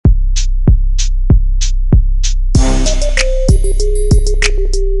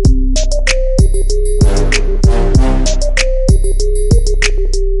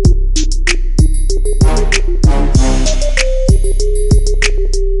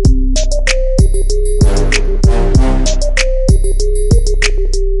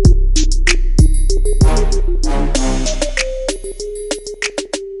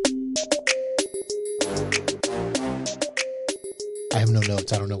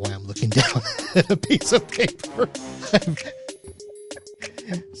why I'm looking down at a piece of paper.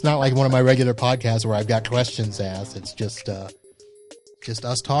 It's not like one of my regular podcasts where I've got questions asked. It's just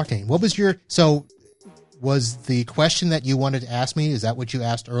us talking. Was the question that you wanted to ask me, is that what you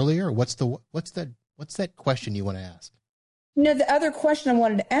asked earlier? Or what's that question you want to ask? No, the other question I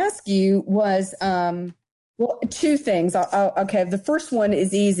wanted to ask you was, two things. Okay. The first one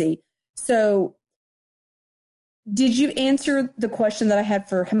is easy. So did you answer the question that I had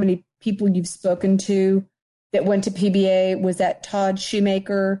for how many people you've spoken to that went to PBA? Was that Todd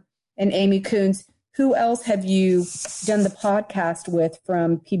Shoemaker and Amy Coons? Who else have you done the podcast with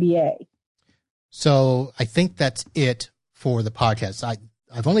from PBA? So I think that's it for the podcast.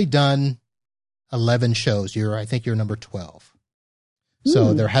 I've only done 11 shows. I think you're number 12.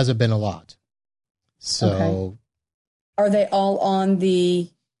 So there hasn't been a lot. So okay. Are they all on the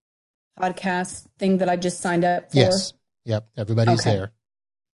podcast thing that I just signed up for? Yes. Yep. Everybody's there.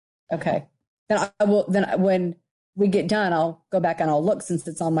 Okay. Then when we get done, I'll go back and I'll look since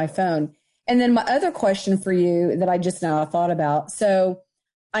it's on my phone. And then my other question for you that I just now thought about. So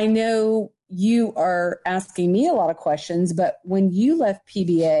I know you are asking me a lot of questions, but when you left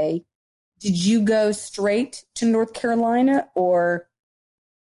PBA, did you go straight to North Carolina or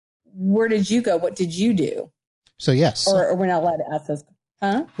where did you go? What did you do? So yes. Or we're not allowed to ask those.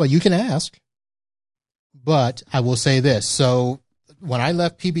 Huh? Well, you can ask, but I will say this. So when I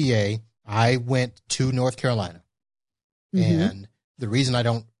left PBA, I went to North Carolina. Mm-hmm. And the reason I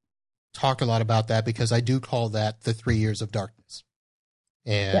don't talk a lot about that, because I do call that the 3 years of darkness.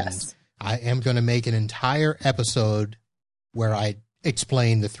 And yes. I am going to make an entire episode where I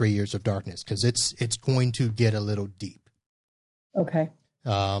explain the 3 years of darkness, because it's going to get a little deep. Okay.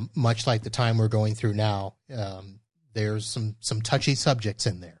 Much like the time we're going through now, there's some touchy subjects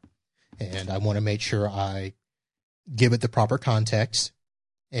in there, and I want to make sure I give it the proper context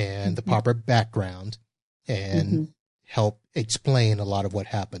and mm-hmm. the proper background and mm-hmm. help explain a lot of what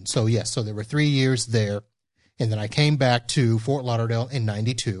happened. So yes, so there were 3 years there, and then I came back to Fort Lauderdale in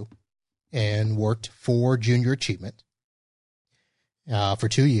 92 and worked for Junior Achievement for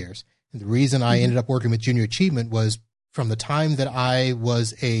 2 years. And the reason I mm-hmm. ended up working with Junior Achievement was from the time that I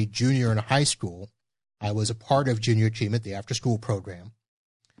was a junior in high school, I was a part of Junior Achievement, the after-school program,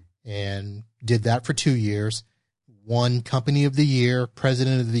 and did that for 2 years, won Company of the Year,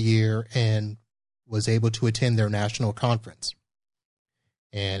 President of the Year, and was able to attend their national conference.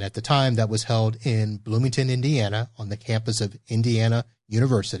 And at the time, that was held in Bloomington, Indiana, on the campus of Indiana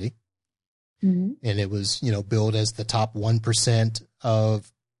University. Mm-hmm. And it was, billed as the top 1%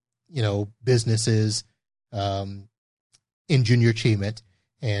 of, businesses in Junior Achievement.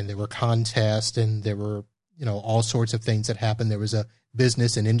 And there were contests and there were, all sorts of things that happened. There was a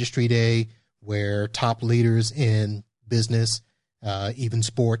business and industry day where top leaders in business, even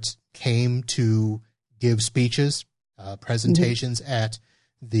sports, came to give speeches, presentations mm-hmm. at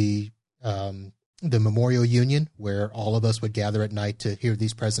the Memorial Union, where all of us would gather at night to hear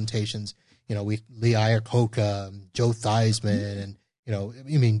these presentations. Lee Iacocca, Joe Theismann,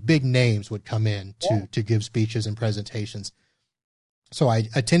 and, big names would come in to give speeches and presentations. So I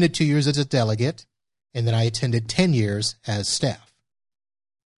attended 2 years as a delegate, and then I attended 10 years as staff.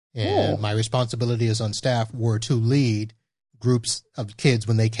 And my responsibilities on staff were to lead groups of kids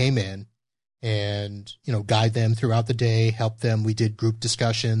when they came in and, guide them throughout the day, help them. We did group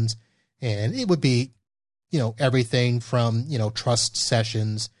discussions, and it would be, everything from, trust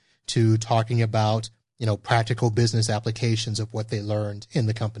sessions to talking about, practical business applications of what they learned in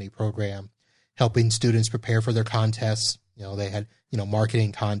the company program, helping students prepare for their contests. They had,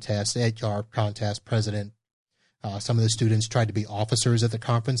 marketing contests, HR contests, president. Some of the students tried to be officers at the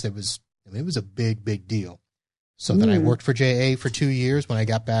conference. It was a big, big deal. So then I worked for JA for 2 years when I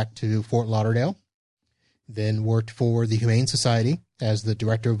got back to Fort Lauderdale, then worked for the Humane Society as the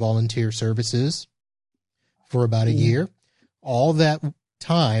Director of Volunteer Services for about a year. All that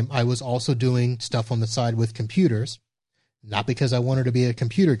time, I was also doing stuff on the side with computers, not because I wanted to be a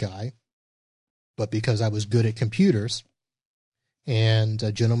computer guy, but because I was good at computers. And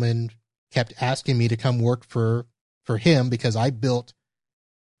a gentleman kept asking me to come work for him because I built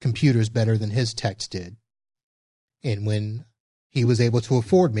computers better than his techs did. And when he was able to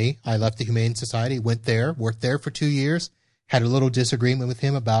afford me, I left the Humane Society, went there, worked there for 2 years, had a little disagreement with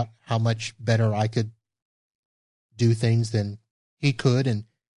him about how much better I could do things than he could. And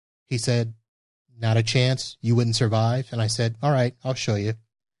he said, not a chance, you wouldn't survive. And I said, all right, I'll show you.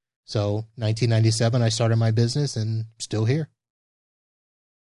 So 1997, I started my business and still here.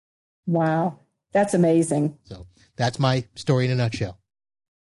 Wow. That's amazing. So that's my story in a nutshell.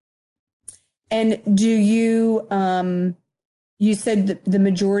 And do you, You said that the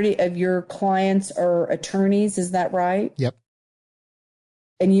majority of your clients are attorneys. Is that right? Yep.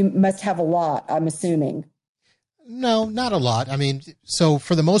 And you must have a lot, I'm assuming. No, not a lot. I mean, so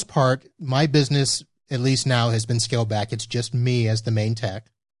for the most part, my business, at least now, has been scaled back. It's just me as the main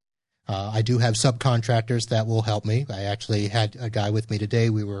tech. I do have subcontractors that will help me. I actually had a guy with me today.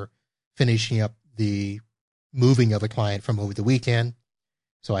 We were finishing up the moving of a client from over the weekend.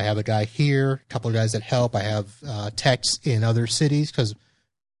 So I have a guy here, a couple of guys that help. I have techs in other cities because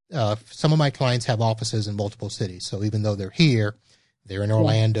some of my clients have offices in multiple cities. So even though they're here, they're in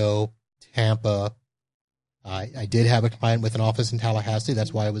Orlando, Tampa. I did have a client with an office in Tallahassee.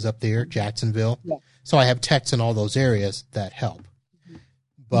 That's why I was up there, Jacksonville. Yeah. So I have techs in all those areas that help.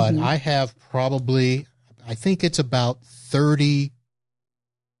 But I have probably, I think it's about 30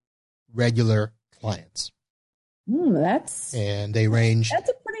 regular clients. And they range. That's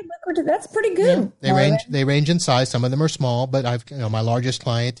a pretty lucrative. That's pretty good. Yeah, they range in size. Some of them are small, but my largest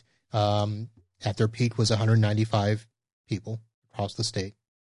client at their peak was 195 people across the state.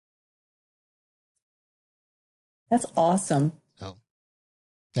 That's awesome. So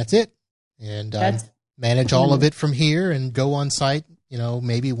that's it. And I manage all of it from here and go on site,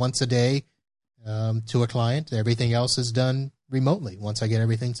 maybe once a day to a client. Everything else is done remotely once I get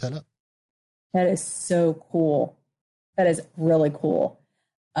everything set up. That is so cool. That is really cool.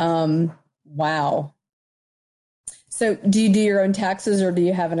 Wow. So do you do your own taxes or do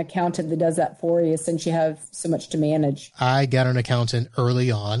you have an accountant that does that for you since you have so much to manage? I got an accountant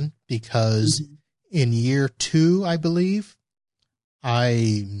early on because in year 2, I believe,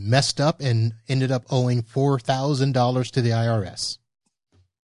 I messed up and ended up owing $4,000 to the IRS.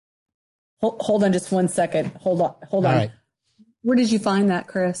 Hold on just 1 second. Hold on. All right. Where did you find that,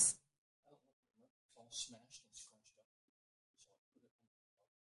 Chris?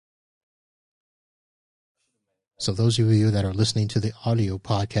 So those of you that are listening to the audio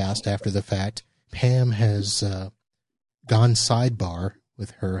podcast after the fact, Pam has gone sidebar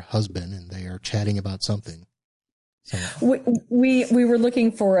with her husband, and they are chatting about something. So. We were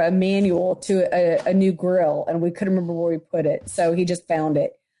looking for a manual to a new grill, and we couldn't remember where we put it. So he just found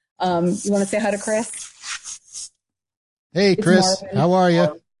it. You want to say hi to Chris? Hey, Chris. How are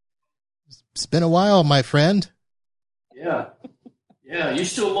you? It's been a while, my friend. Yeah. You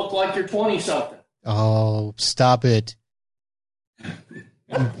still look like you're 20-something. Oh, stop it.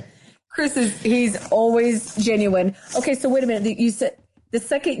 Chris he's always genuine. Okay, so wait a minute. You said the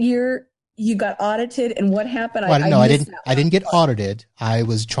second year you got audited, and what happened? Well, I didn't get audited. I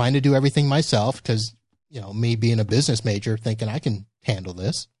was trying to do everything myself because, me being a business major, thinking I can handle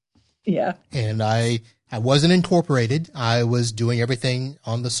this. Yeah. And I wasn't incorporated. I was doing everything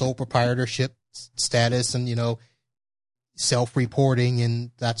on the sole proprietorship status and, self-reporting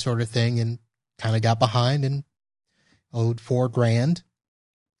and that sort of thing, and kind of got behind and owed $4,000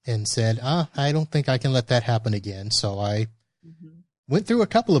 and said, I don't think I can let that happen again. So I went through a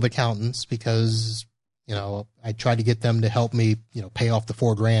couple of accountants because, I tried to get them to help me, pay off the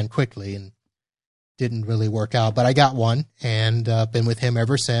 $4,000 quickly, and didn't really work out. But I got one and been with him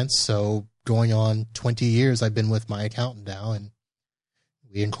ever since. So going on 20 years, I've been with my accountant now, and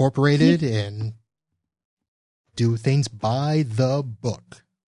we incorporated and do things by the book.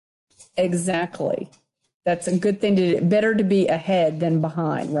 Exactly. That's a good thing to do. Better to be ahead than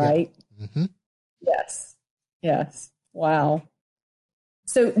behind, right? Yeah. Mm-hmm. Yes. Wow.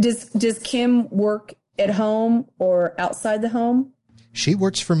 So does Kim work at home or outside the home? She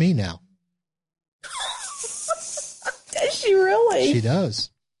works for me now. Does she really? She does.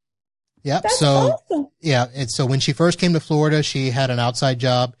 Yep. That's so awesome. Yeah, and so when she first came to Florida, she had an outside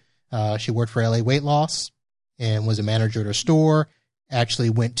job. She worked for LA Weight Loss and was a manager at a store. Actually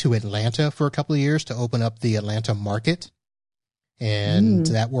went to Atlanta for a couple of years to open up the Atlanta market. And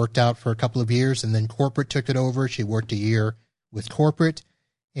that worked out for a couple of years. And then corporate took it over. She worked a year with corporate.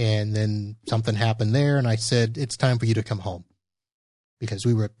 And then something happened there. And I said, it's time for you to come home. Because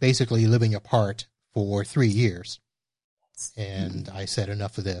we were basically living apart for 3 years. And I said,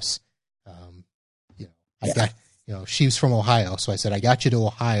 enough of this. She's from Ohio. So I said, I got you to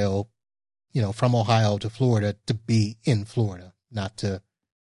Ohio, from Ohio to Florida to be in Florida, not to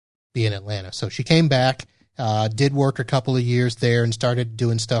be in Atlanta. So she came back, did work a couple of years there and started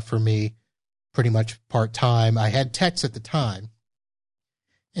doing stuff for me pretty much part-time. I had techs at the time.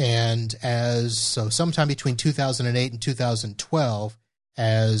 And sometime between 2008 and 2012,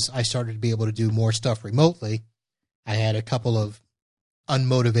 as I started to be able to do more stuff remotely, I had a couple of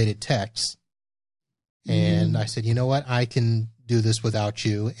unmotivated techs. And I said, you know what? I can do this without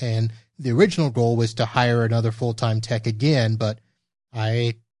you. And the original goal was to hire another full-time tech again, but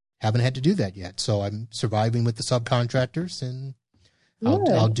I haven't had to do that yet. So I'm surviving with the subcontractors and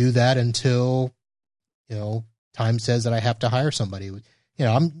I'll do that until, time says that I have to hire somebody.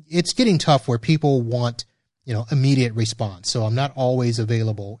 It's getting tough where people want, immediate response. So I'm not always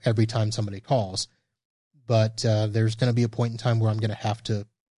available every time somebody calls, but there's going to be a point in time where I'm going to have to,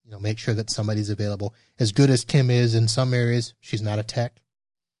 make sure that somebody's available. As good as Kim is in some areas, she's not a tech.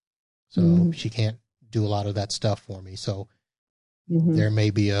 So she can't do a lot of that stuff for me. So there may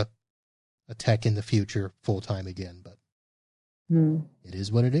be a tech in the future full-time again, but it is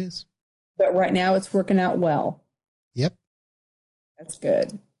what it is. But right now it's working out well. Yep. That's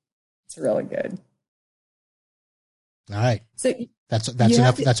good. It's really good. All right. So that's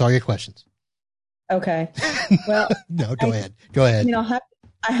enough. That's all your questions. Okay. Well, no, go ahead. Go ahead.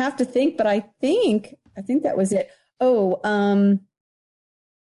 I have to think, but I think that was it.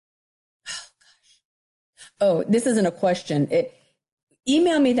 This isn't a question.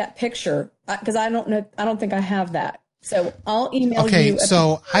 Email me that picture because I don't know. I don't think I have that. So I'll email you. Okay.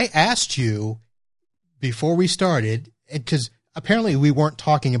 So I asked you before we started because apparently we weren't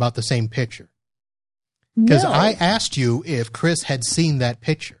talking about the same picture. Because I asked you if Chris had seen that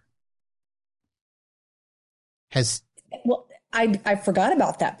picture. I forgot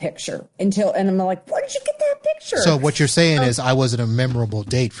about that picture and I'm like, where did you get that picture? So what you're saying is I wasn't a memorable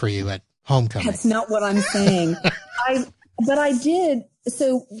date for you at homecoming. That's not what I'm saying. But I did.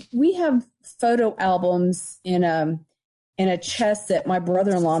 So we have photo albums in a chest that my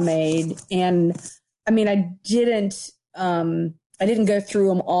brother-in-law made. And I mean, I didn't go through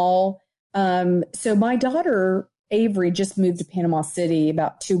them all. So my daughter, Avery, just moved to Panama City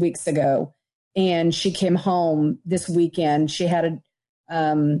about 2 weeks ago. And she came home this weekend. She had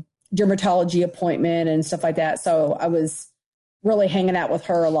a dermatology appointment and stuff like that. So I was really hanging out with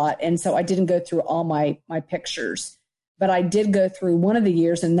her a lot. And so I didn't go through all my pictures, but I did go through one of the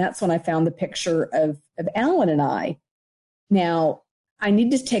years. And that's when I found the picture of Alan and I. Now, I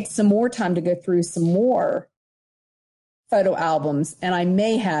need to take some more time to go through some more photo albums, and I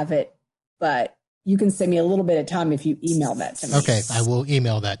may have it, but you can send me a little bit of time if you email that to me. Okay, I will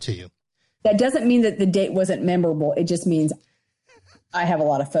email that to you. That doesn't mean that the date wasn't memorable. It just means I have a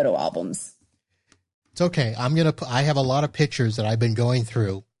lot of photo albums. It's okay. I have a lot of pictures that I've been going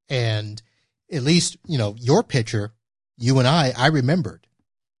through, and at least, your picture, you and I remembered.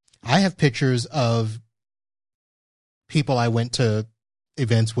 I have pictures of people I went to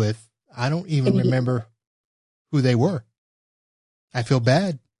events with. I don't even remember who they were. I feel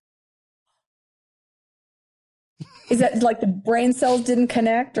bad. Is that like the brain cells didn't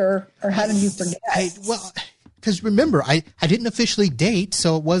connect, or how did you forget? Because remember, I didn't officially date,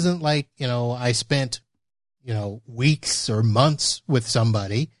 so it wasn't like, I spent, weeks or months with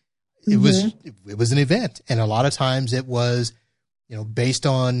somebody. It was an event. And a lot of times it was, based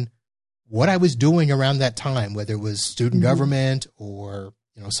on what I was doing around that time, whether it was student government or,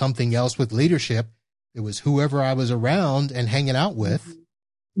 something else with leadership. It was whoever I was around and hanging out with.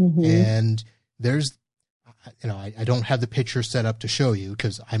 And there's, I don't have the picture set up to show you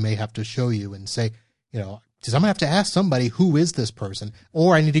because I may have to show you and say, because I'm going to have to ask somebody, who is this person?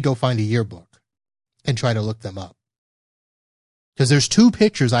 Or I need to go find a yearbook and try to look them up. Because there's 2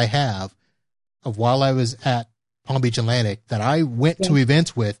 pictures I have of while I was at Palm Beach Atlantic that I went to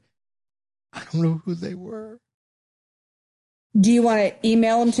events with. I don't know who they were. Do you want to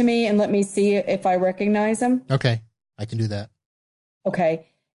email them to me and let me see if I recognize them? Okay, I can do that. Okay.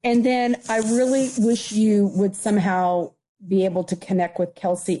 And then I really wish you would somehow be able to connect with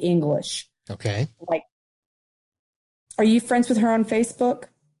Kelsey English. Okay. Like, are you friends with her on Facebook?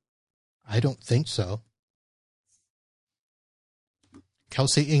 I don't think so.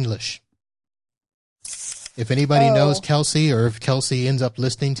 Kelsey English. If anybody knows Kelsey, or if Kelsey ends up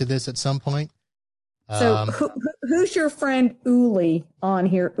listening to this at some point. So who's your friend Uli on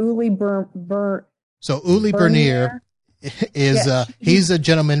here? Uli So Uli Bernier is he's a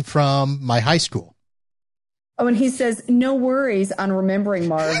gentleman from my high school. Oh, and he says, no worries on remembering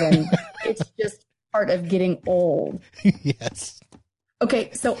Marvin. It's just part of getting old. Yes.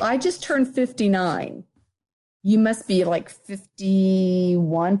 Okay, so I just turned 59. You must be like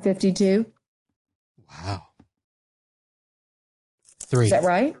 51, 52. Wow. 3. Is that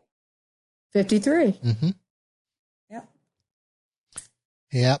right? 53. Mm-hmm. Yep.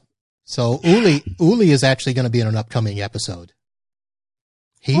 Yep. So Uli is actually going to be in an upcoming episode.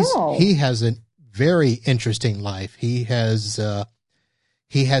 He has a very interesting life. He has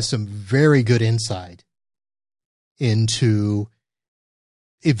some very good insight into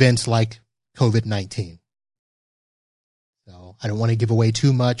events like COVID-19. So I don't want to give away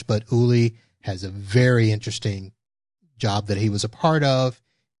too much, but Uli has a very interesting job that he was a part of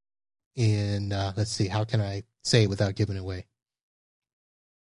in, let's see, how can I say it without giving it away?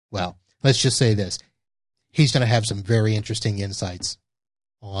 well, let's just say this. He's going to have some very interesting insights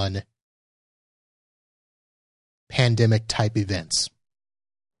on pandemic type events.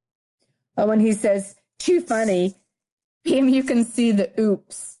 Oh, when he says, too funny, Pam, you can see the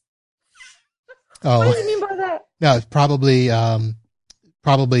oops. Oh, what does he mean by that? No, probably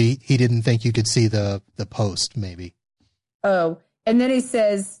he didn't think you could see the post, maybe. Oh, and then he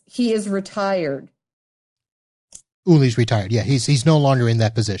says he is retired. Uli's retired. Yeah, he's no longer in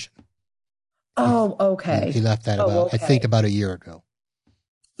that position. Oh, okay. He left that I think about a year ago.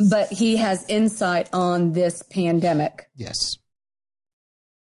 But he has insight on this pandemic. Yes.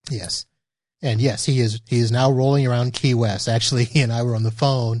 Yes. And yes, he is now rolling around Key West. Actually, he and I were on the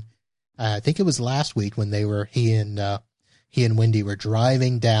phone. I think it was last week when he and Wendy were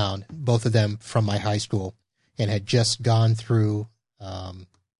driving down, both of them from my high school, and had just gone through the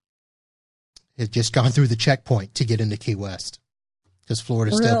checkpoint to get into Key West. Because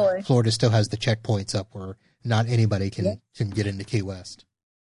Florida still has the checkpoints up where not anybody can get into Key West.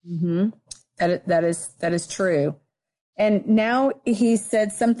 Mm-hmm. That is true. And now he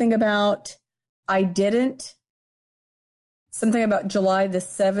said something about something about July the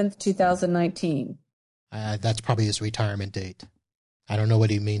 7th, 2019. That's probably his retirement date. I don't know what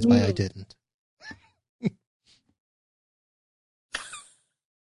he means by I didn't.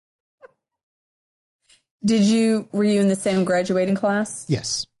 Were you in the same graduating class?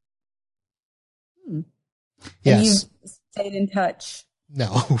 Yes. Yes. And you stayed in touch?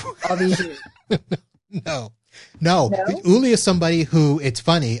 No. All these years? No. Uli is somebody who, it's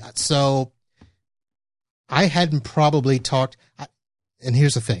funny. So I hadn't probably talked, and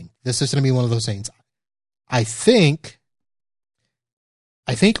here's the thing. This is going to be one of those things. I think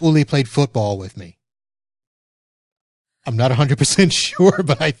Uli played football with me. I'm not 100% sure,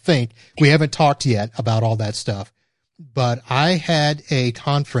 but I think we haven't talked yet about all that stuff. But I had a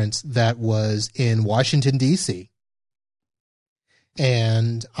conference that was in Washington, D.C.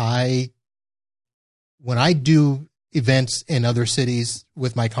 And when I do events in other cities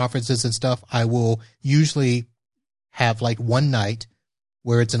with my conferences and stuff, I will usually have like one night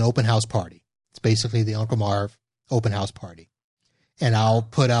where it's an open house party. It's basically the Uncle Marv open house party. And I'll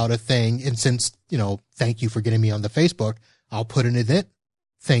put out a thing. And since, thank you for getting me on the Facebook, I'll put an event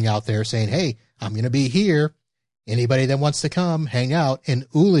thing out there saying, hey, I'm going to be here. Anybody that wants to come, hang out. And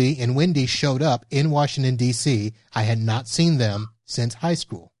Uli and Wendy showed up in Washington, D.C. I had not seen them since high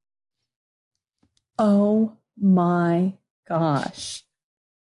school. Oh, my gosh.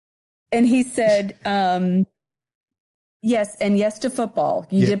 And he said, yes, and yes to football.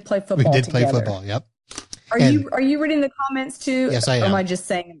 You did play football together. We did play football, yep. Are you reading the comments too? Yes, I am. Or am I just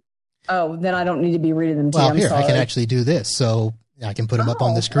saying, then I don't need to be reading them too? Well, here, I can actually do this. So I can put them up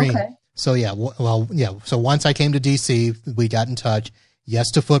on the screen. Okay. So, So once I came to D.C., we got in touch.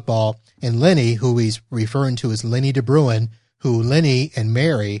 Yes to football. And Lenny, who he's referring to as Lenny DeBruin, who Lenny and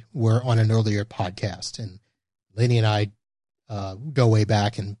Mary were on an earlier podcast. And Lenny and I go way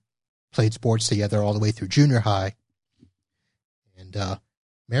back and played sports together all the way through junior high. And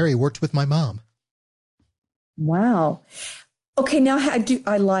Mary worked with my mom. Wow. Okay, now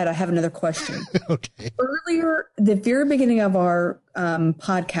I lied. I have another question. Okay. Earlier, the very beginning of our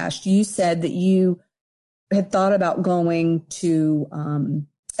podcast, you said that you had thought about going to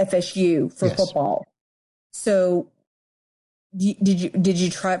FSU for football. So, did you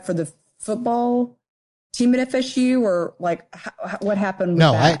try it for the football team at FSU, or like what happened with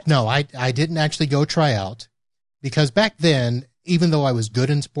that? I didn't actually go try out because back then, even though I was good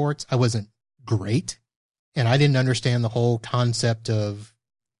in sports, I wasn't great. And I didn't understand the whole concept of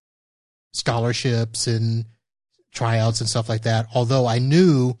scholarships and tryouts and stuff like that. Although I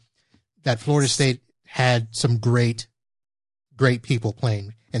knew that Florida State had some great people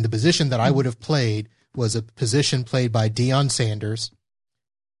playing. And the position that I would have played was a position played by Deion Sanders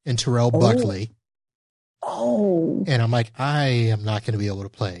and Terrell Buckley. Oh. And I'm like, I am not going to be able to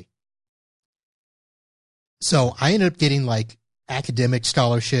play. So I ended up getting like academic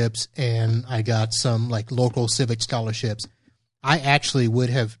scholarships, and I got some like local civic scholarships. I actually would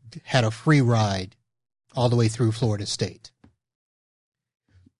have had a free ride all the way through Florida State.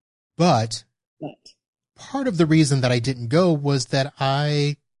 But part of the reason that I didn't go was that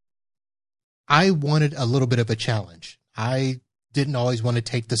I wanted a little bit of a challenge. I didn't always want to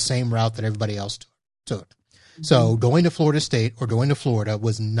take the same route that everybody else took. Mm-hmm. So going to Florida State or going to Florida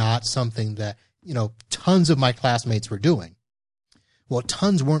was not something that, tons of my classmates were doing. Well,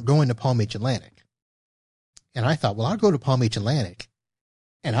 tons weren't going to Palm Beach Atlantic. And I thought, well, I'll go to Palm Beach Atlantic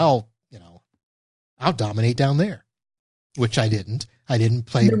and I'll dominate down there, which I didn't. I didn't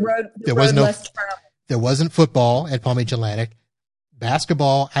play. There wasn't football at Palm Beach Atlantic.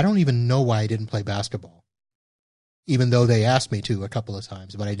 Basketball, I don't even know why I didn't play basketball, even though they asked me to a couple of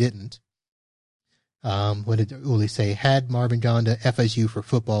times, but I didn't. What did Uli say? Had Marvin gone to FSU for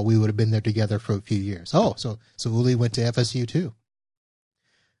football, we would have been there together for a few years. Oh, so Uli went to FSU too.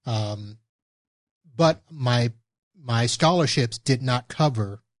 But my scholarships did not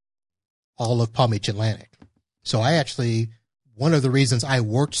cover all of Palm Beach Atlantic. So one of the reasons I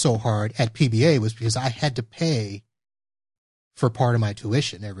worked so hard at PBA was because I had to pay for part of my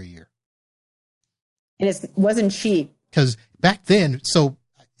tuition every year. And it wasn't cheap. Because back then, so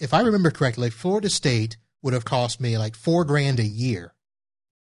if I remember correctly, Florida State would have cost me like $4,000 a year.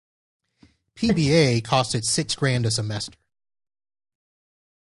 PBA costed $6,000 a semester.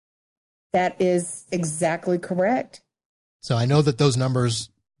 That is exactly correct. So I know that those numbers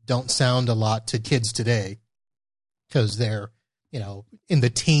don't sound a lot to kids today because they're, in the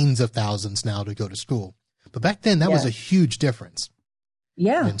teens of thousands now to go to school. But back then, that was a huge difference.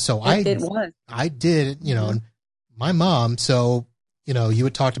 Yeah. And so it was. I did, and my mom, so, you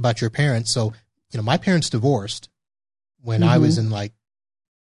had talked about your parents. So, my parents divorced when I was in like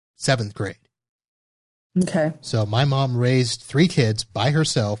 7th grade. Okay. So my mom raised 3 kids by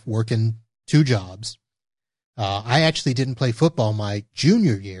herself, working 2 jobs. I actually didn't play football my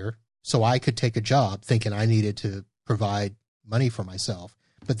junior year, so I could take a job thinking I needed to provide money for myself.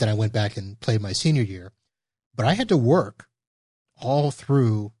 But then I went back and played my senior year. But I had to work all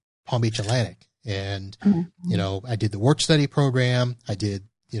through Palm Beach Atlantic. And, I did the work study program. I did,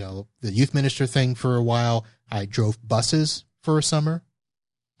 the youth minister thing for a while. I drove buses for a summer.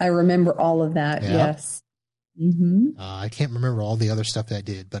 I remember all of that. Yeah. Yes. Mm-hmm. I can't remember all the other stuff that I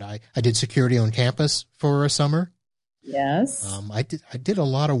did, but I did security on campus for a summer. Yes. I did a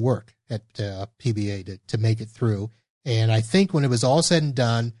lot of work at PBA to make it through. And I think when it was all said and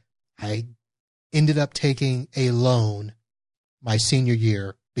done, I ended up taking a loan my senior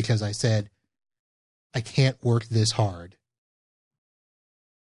year because I said, I can't work this hard,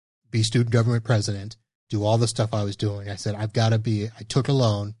 be student government president, do all the stuff I was doing. I said, I took a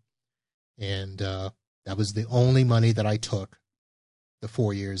loan, and that was the only money that I took the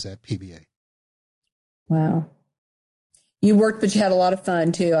 4 years at PBA. Wow. You worked, but you had a lot of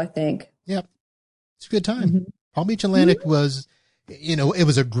fun too, I think. Yep. It's a good time. Mm-hmm. Palm Beach Atlantic was, it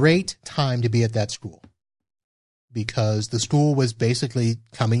was a great time to be at that school because the school was basically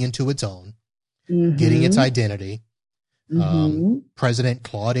coming into its own, getting its identity. President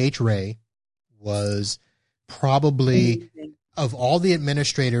Claude H. Ray was probably, of all the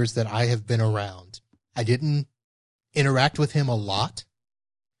administrators that I have been around, I didn't interact with him a lot,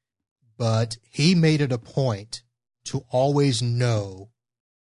 but he made it a point to always know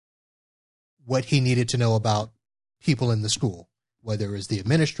what he needed to know about people in the school, whether it was the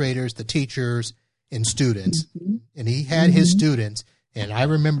administrators, the teachers, and students. And he had his students, and I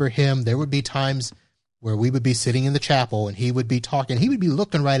remember him, there would be times where we would be sitting in the chapel and he would be talking, he would be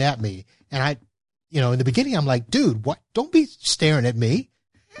looking right at me. And I, in the beginning, I'm like, dude, what? Don't be staring at me.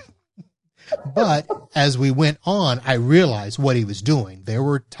 But as we went on, I realized what he was doing. There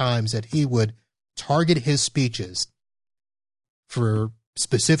were times that he would target his speeches for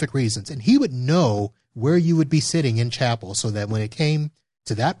specific reasons, and he would know where you would be sitting in chapel so that when it came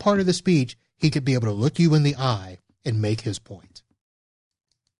to that part of the speech, he could be able to look you in the eye and make his point.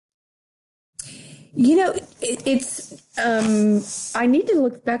 It's I need to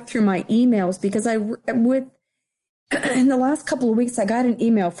look back through my emails because in the last couple of weeks, I got an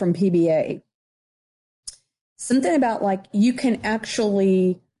email from PBA. Something about like you can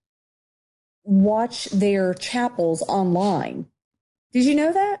actually watch their chapels online. Did you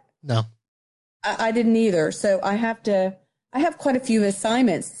know that? No. I didn't either. So I have quite a few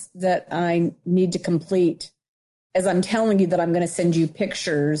assignments that I need to complete as I'm telling you that I'm going to send you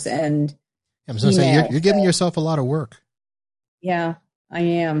pictures and I'm going to say you're giving yourself a lot of work. Yeah, I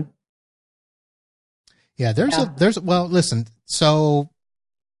am. Yeah, well, listen, so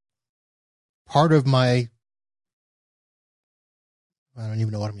part of my, I don't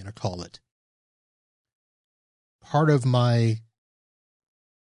even know what I'm going to call it. Part of my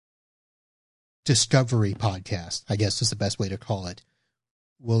discovery podcast, I guess is the best way to call it,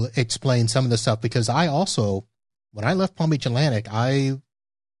 will explain some of the stuff because I also, when I left Palm Beach Atlantic, I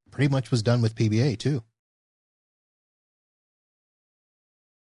pretty much was done with PBA too.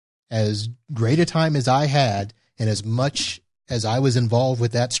 As great a time as I had and as much as I was involved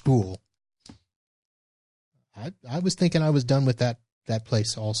with that school, I was thinking I was done with that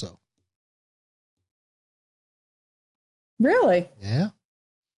place also. Really? Yeah.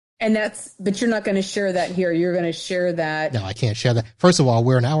 But you're not going to share that here. You're going to share that. No, I can't share that. First of all,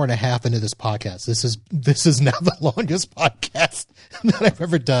 we're an hour and a half into this podcast. This is now the longest podcast that I've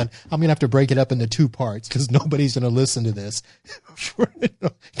ever done. I'm going to have to break it up into 2 parts because nobody's going to listen to this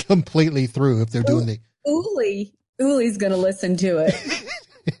completely through if they're doing the. Uli's going to listen to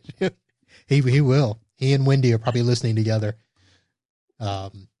it. He will. He and Wendy are probably listening together.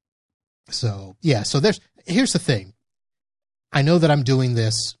 So here's the thing. I know that I'm doing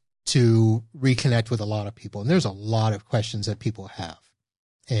this to reconnect with a lot of people, and there's a lot of questions that people have.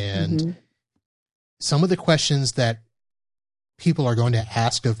 And some of the questions that people are going to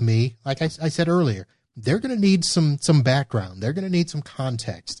ask of me, like I said earlier, they're going to need some background. They're going to need some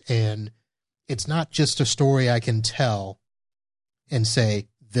context. And it's not just a story I can tell and say,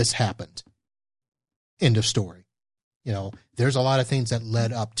 this happened. End of story. There's a lot of things that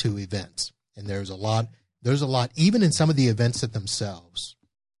led up to events, and there's a lot, even in some of the events themselves,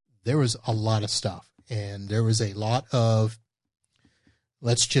 there was a lot of stuff, and there was a lot of,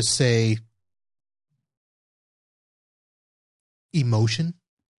 let's just say, emotion.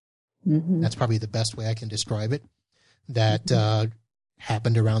 That's probably the best way I can describe it, that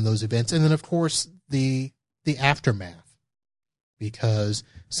happened around those events. And then, of course, the aftermath, because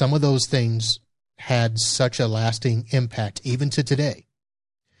some of those things had such a lasting impact even to today.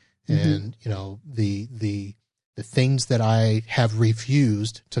 And, the things that I have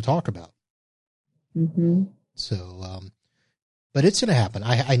refused to talk about. So, but it's going to happen.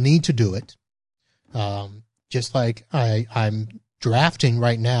 I need to do it. Just like I'm drafting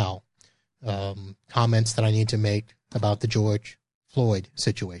right now, comments that I need to make about the George Floyd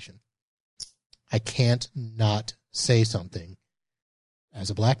situation. I can't not say something as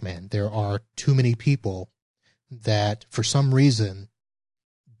a black man. There are too many people that for some reason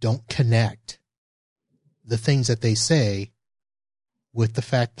don't connect the things that they say with the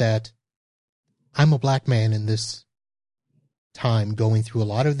fact that I'm a black man in this time going through a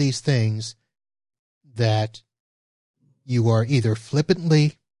lot of these things that you are either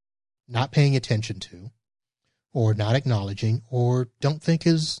flippantly not paying attention to or not acknowledging or don't think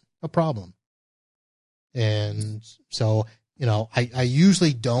is a problem. And so, I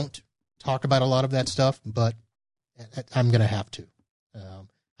usually don't talk about a lot of that stuff, but I'm going to have to.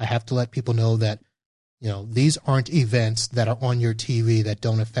 I have to let people know that, these aren't events that are on your TV that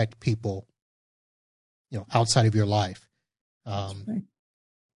don't affect people, outside of your life. Right.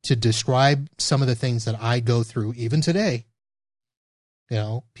 To describe some of the things that I go through, even today,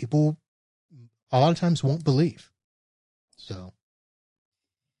 people a lot of times won't believe. So.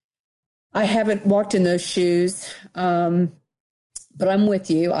 I haven't walked in those shoes, but I'm with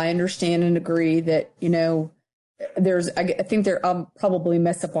you. I understand and agree that, I think I'll probably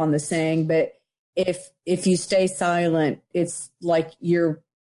mess up on the saying, but if you stay silent, it's like you're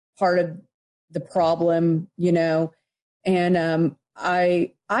part of the problem, and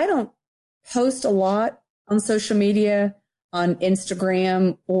I don't post a lot on social media, on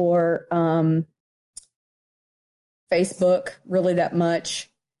Instagram or Facebook, really that much.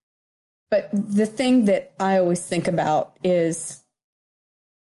 But the thing that I always think about is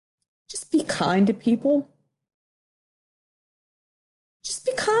just be kind to people. Just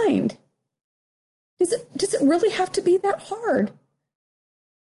be kind. Does it really have to be that hard?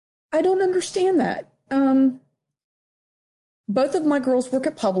 I don't understand that. Both of my girls work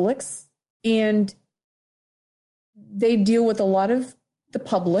at Publix, and they deal with a lot of the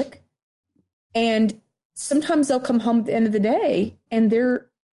public. And sometimes they'll come home at the end of the day, and they're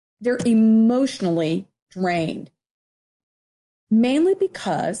emotionally drained, mainly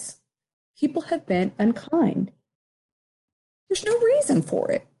because people have been unkind. There's no reason for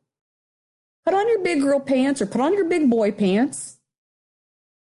it. Put on your big girl pants or put on your big boy pants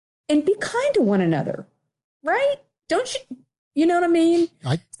and be kind to one another, right? Don't you? You know what I mean?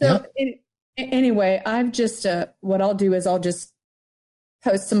 Anyway, I've just, what I'll do is I'll just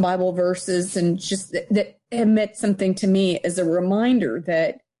post some Bible verses and just that meant something to me as a reminder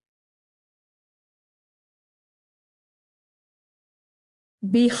that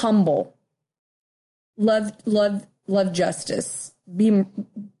be humble, love justice,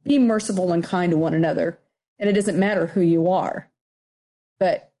 be merciful and kind to one another. And it doesn't matter who you are,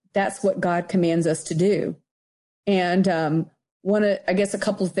 but that's what God commands us to do. And I guess a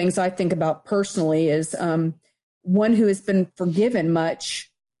couple of things I think about personally is one who has been forgiven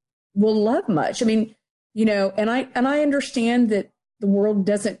much will love much. I mean, and I understand that the world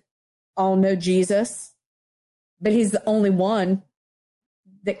doesn't all know Jesus, but he's the only one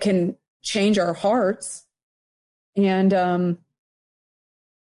that can change our hearts. And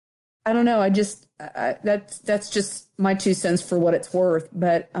I don't know. That's just my 2 cents for what it's worth.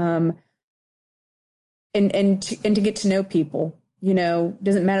 But, and to get to know people,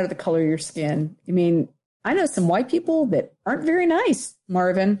 doesn't matter the color of your skin. I mean, I know some white people that aren't very nice,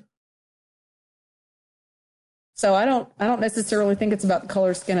 Marvin. So I don't necessarily think it's about the color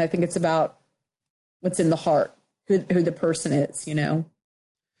of skin. I think it's about what's in the heart, who the person is,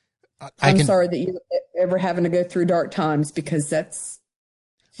 I'm sorry that you're ever having to go through dark times, because that's.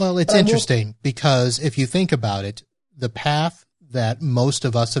 Well, it's interesting because if you think about it, the path that most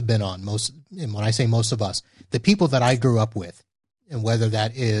of us have been on, and when I say most of us, the people that I grew up with, and whether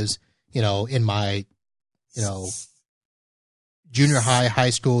that is, in my, junior high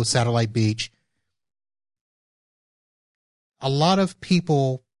school, Satellite Beach, a lot of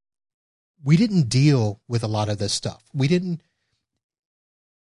people, we didn't deal with a lot of this stuff. We didn't.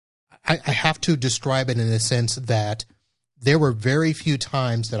 I have to describe it in a sense that there were very few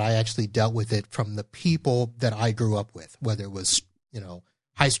times that I actually dealt with it from the people that I grew up with, whether it was,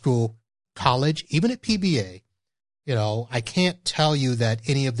 high school, college, even at PBA. I can't tell you that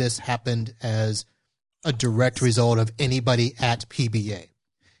any of this happened as a direct result of anybody at PBA.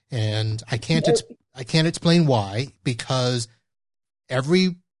 And I can't explain why, because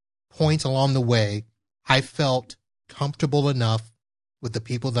every point along the way, I felt comfortable enough with the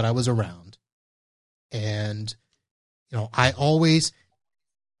people that I was around. And, I always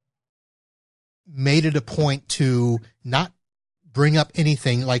made it a point to not bring up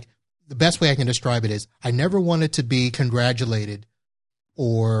anything. Like, the best way I can describe it is I never wanted to be congratulated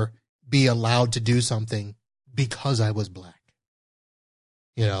or be allowed to do something because I was black.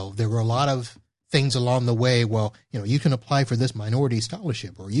 There were a lot of things along the way. Well, you can apply for this minority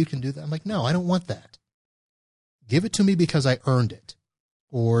scholarship, or you can do that. I'm like, no, I don't want that. Give it to me because I earned it,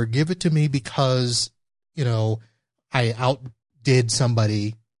 or give it to me because, I outdid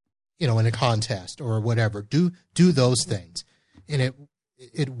somebody, in a contest or whatever. Do those things. And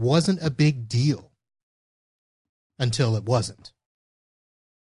it wasn't a big deal until it wasn't,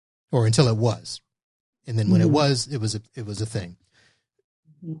 or until it was. And then when it was a thing.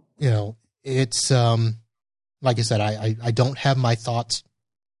 It's, like I said, I don't have my thoughts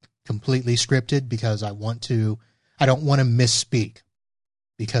completely scripted because I don't want to misspeak,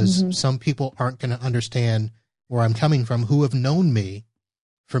 because some people aren't going to understand where I'm coming from, who have known me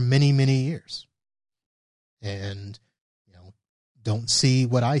for many, many years and, don't see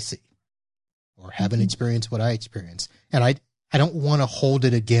what I see or haven't experienced what I experienced. And I don't want to hold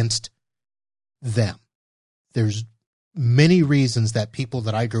it against them. There's many reasons that people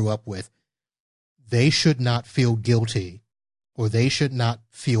that I grew up with, they should not feel guilty or they should not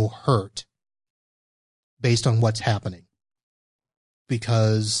feel hurt based on what's happening.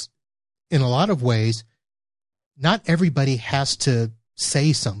 Because in a lot of ways, not everybody has to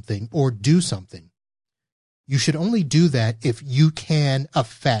say something or do something. You should only do that if you can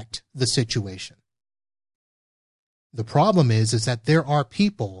affect the situation. The problem is that there are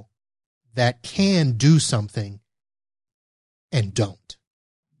people that can do something and don't.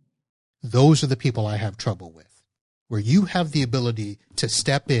 Those are the people I have trouble with, where you have the ability to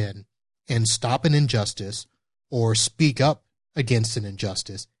step in and stop an injustice or speak up against an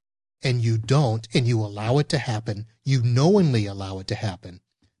injustice, and you don't, and you allow it to happen, you knowingly allow it to happen.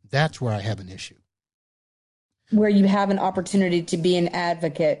 That's where I have an issue. Where you have an opportunity to be an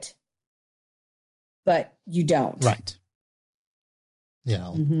advocate, but you don't. Right.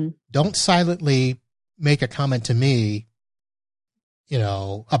 Don't silently make a comment to me,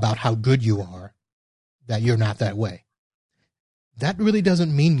 about how good you are, that you're not that way. That really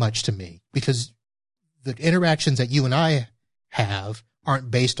doesn't mean much to me, because the interactions that you and I have aren't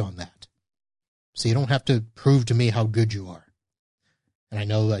based on that. So you don't have to prove to me how good you are. And I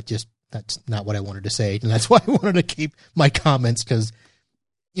know that's not what I wanted to say. And that's why I wanted to keep my comments, because,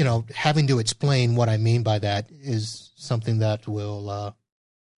 having to explain what I mean by that is something that will,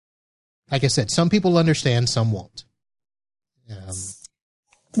 like I said, some people understand, some won't.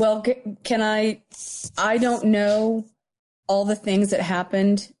 Well, can I don't know all the things that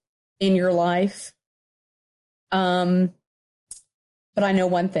happened in your life. But I know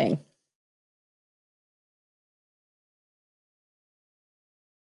one thing.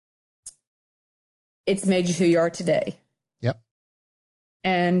 It's made you who you are today. Yep.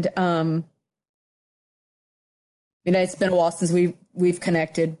 And, it's been a while since we've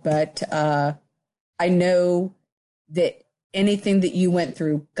connected, but, I know that anything that you went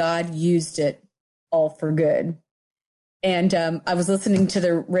through, God used it all for good. And, I was listening to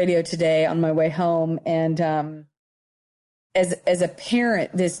the radio today on my way home, and, as a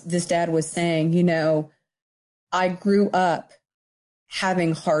parent, this dad was saying, I grew up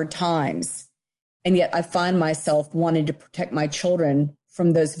having hard times. And yet I find myself wanting to protect my children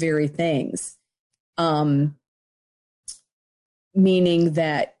from those very things. Meaning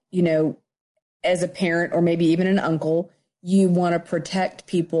that, as a parent or maybe even an uncle, you want to protect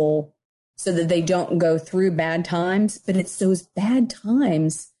people so that they don't go through bad times. But it's those bad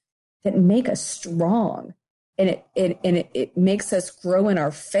times that make us strong. And it makes us grow in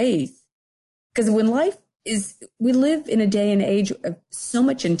our faith. Because when we live in a day and age of so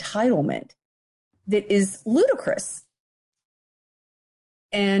much entitlement that is ludicrous.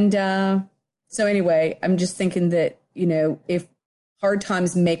 And so anyway, I'm just thinking that, if hard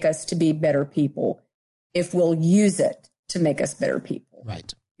times make us to be better people, if we'll use it to make us better people.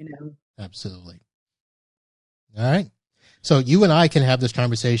 Right. Absolutely. All right. So you and I can have this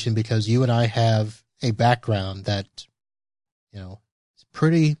conversation because you and I have a background that, is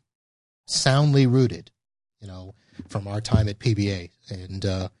pretty soundly rooted, from our time at PBA. And,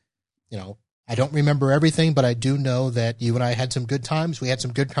 I don't remember everything, but I do know that you and I had some good times. We had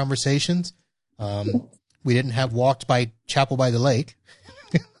some good conversations. We didn't have walked by Chapel by the Lake,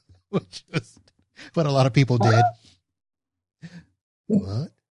 which is what a lot of people did.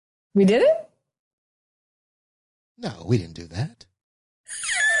 What? We did it? No, we didn't do that.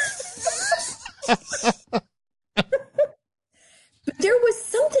 But there was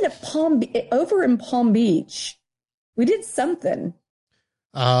something at over in Palm Beach. We did something.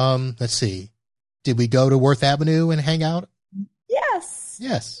 Let's see. Did we go to Worth Avenue and hang out? Yes.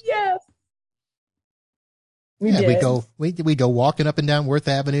 Yes. Yes. We did. We go walking up and down Worth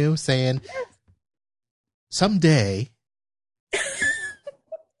Avenue saying, yes, someday.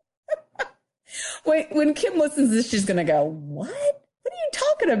 When Kim listens to this, she's going to go, what? What are you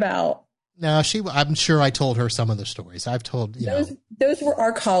talking about? No, I'm sure I told her some of the stories. I've told, those were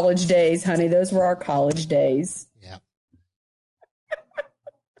our college days, honey. Those were our college days. Yeah.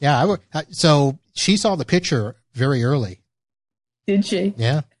 Yeah. So she saw the picture very early. Did she?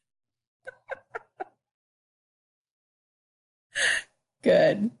 Yeah.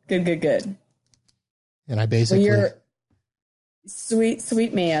 Good. And I basically. Well, you're sweet,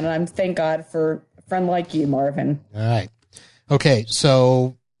 sweet man. And thank God for a friend like you, Marvin. All right. Okay.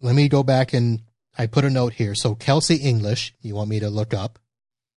 So let me go back and I put a note here. So Kelsey English, you want me to look up?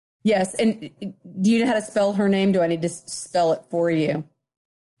 Yes. And do you know how to spell her name? Do I need to spell it for you?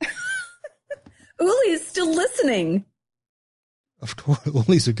 Uli is still listening. Of course.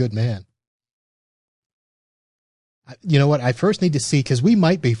 Uli's a good man. You know what? I first need to see, because we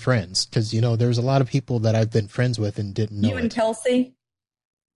might be friends, because, there's a lot of people that I've been friends with and didn't know. You and Kelsey?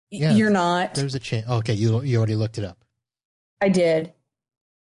 Yeah, you're not. There's a chance. Okay, you already looked it up. I did.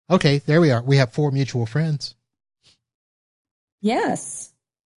 Okay, there we are. We have 4 mutual friends. Yes.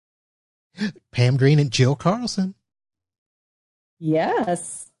 Pam Green and Jill Carlson.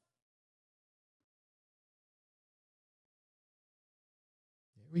 Yes.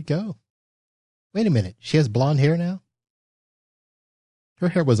 There we go. Wait a minute. She has blonde hair now? Her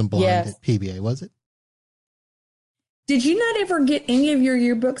hair wasn't blonde at PBA, was it? Did you not ever get any of your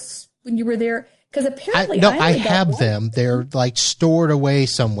yearbooks when you were there? Because apparently I have them. They're like stored away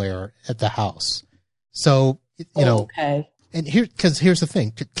somewhere at the house. So, okay. And here's the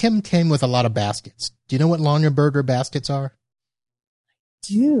thing. Kim came with a lot of baskets. Do you know what Longaberger baskets are?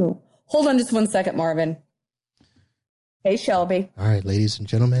 Do. Hold on just one second, Marvin. Hey, Shelby. All right, ladies and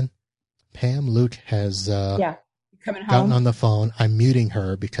gentlemen. Pam Luke has coming home? gotten on the phone. I'm muting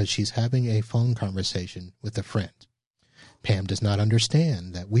her because she's having a phone conversation with a friend. Pam does not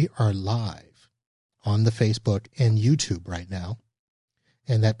understand that we are live on the Facebook and YouTube right now,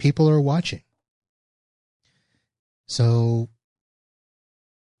 and that people are watching. So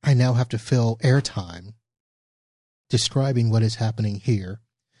I now have to fill airtime describing what is happening here.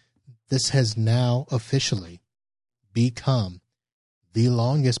 This has now officially become the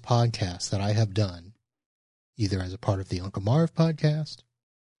longest podcast that I have done, either as a part of the Uncle Marv podcast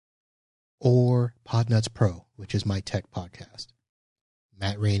or Podnuts Pro, which is my tech podcast.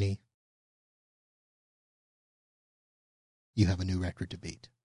 Matt Rainey, you have a new record to beat.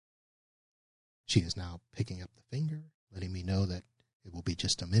 She is now picking up the finger, letting me know that it will be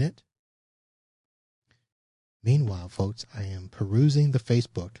just a minute. Meanwhile, folks, I am perusing the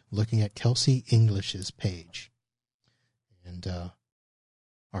Facebook, looking at Kelsey English's page. And,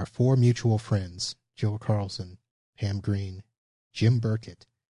 our 4 mutual friends, Jill Carlson, Pam Green, Jim Burkett,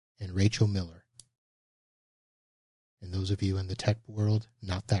 and Rachel Miller. And those of you in the tech world,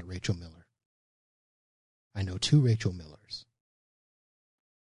 not that Rachel Miller. I know 2 Rachel Millers.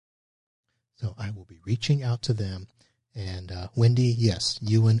 So I will be reaching out to them. And Wendy, yes,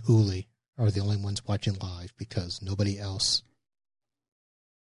 you and Uli are the only ones watching live because nobody else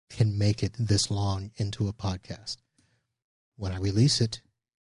can make it this long into a podcast. When I release it,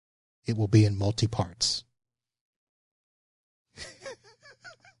 it will be in multi-parts.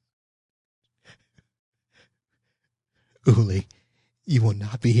 Uli, you will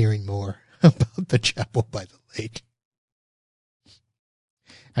not be hearing more about the Chapel by the Lake.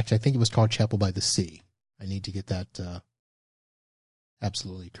 Actually, I think it was called Chapel by the Sea. I need to get that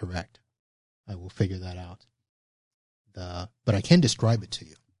absolutely correct. I will figure that out. But I can describe it to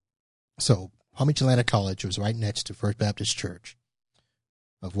you. So, Palm Beach Atlantic College was right next to First Baptist Church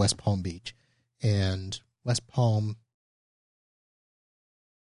of West Palm Beach. And West Palm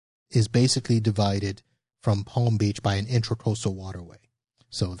is basically divided from Palm Beach by an intracoastal waterway.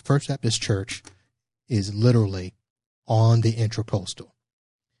 So the First Baptist Church is literally on the intracoastal.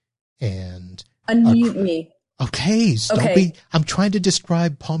 And unmute me. Okay, don't be. I'm trying to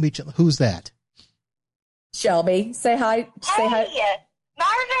describe Palm Beach. Who's that? Shelby, say hi. Say hi.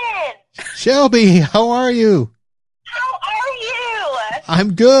 Marvin. Shelby, how are you? How are you?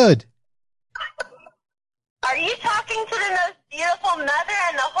 I'm good. Are you talking to the most beautiful mother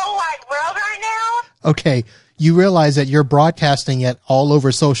in the whole wide world right now? Okay, you realize that you're broadcasting it all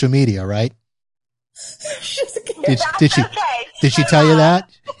over social media, right? Did she tell you that?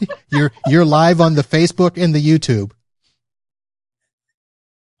 You're live on the Facebook and the YouTube.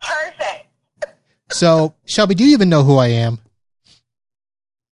 Perfect. So, Shelby, do you even know who I am?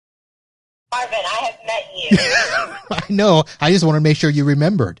 Marvin, I have met you. I know. I just want to make sure you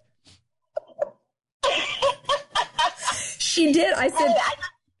remembered. She did. I said,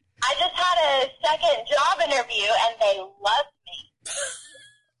 I just had a second job interview and they loved me.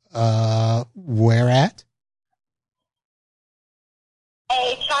 Where at?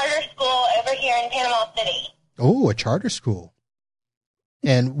 A charter school over here in Panama City. Oh, a charter school.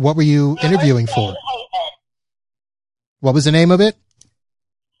 And what were you interviewing for? Haven. What was the name of it?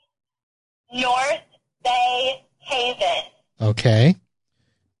 North Bay Haven. Okay.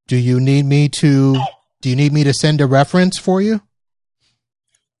 Do you need me to send a reference for you?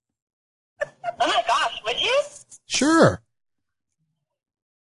 Oh my gosh, would you? Sure.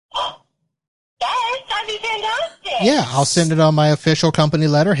 Yes, that'd be fantastic. Yeah, I'll send it on my official company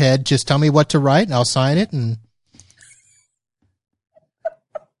letterhead. Just tell me what to write and I'll sign it. And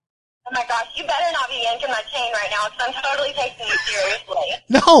oh my gosh, you better not be yanking my chain right now because I'm totally taking you seriously.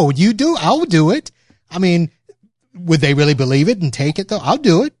 no, you do. I'll do it. I mean, would they really believe it and take it though? I'll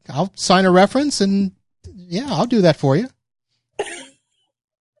do it. I'll sign a reference and yeah, I'll do that for you.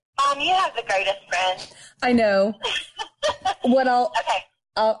 You have the greatest friend. I know. Okay.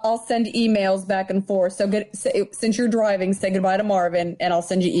 I'll send emails back and forth. So since you're driving, say goodbye to Marvin, and I'll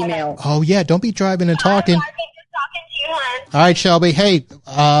send you emails. Okay. Oh yeah, don't be driving and talking. Marvin, just talking to you, hon. All right, Shelby. Hey,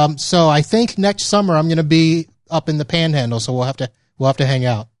 so I think next summer I'm going to be up in the Panhandle, so we'll have to hang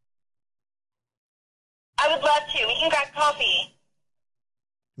out. I would love to. We can grab coffee.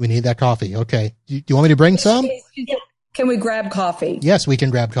 We need that coffee. Okay. Do you want me to bring some? Can we grab coffee? Yes, we can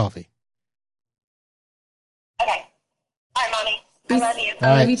grab coffee. Okay. All right, Mommy. I love you.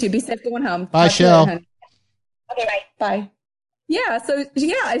 I love you too. Be safe going home. Bye, Shell. Okay, bye. Bye. Yeah. So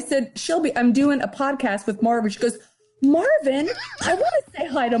I said, Shelby, I'm doing a podcast with Marvin. She goes, Marvin, I want to say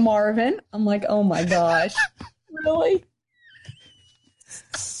hi to Marvin. I'm like, oh my gosh, really?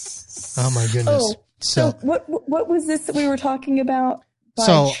 Oh my goodness. Oh, so what was this that we were talking about?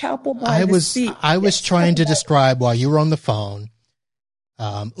 Chapel by the Sea. I was trying to describe while you were on the phone.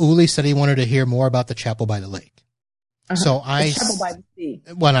 Uli said he wanted to hear more about the Chapel by the Lake. So the Chapel by the Sea.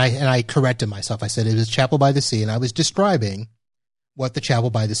 I corrected myself. I said it was Chapel by the Sea, and I was describing what the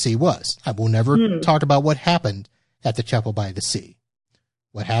Chapel by the Sea was. I will never talk about what happened at the Chapel by the Sea.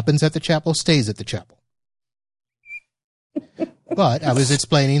 What happens at the chapel stays at the chapel. But I was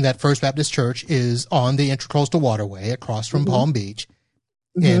explaining that First Baptist Church is on the Intracoastal Waterway across from Palm Beach,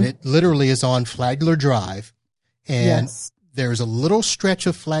 and it literally is on Flagler Drive, and there's a little stretch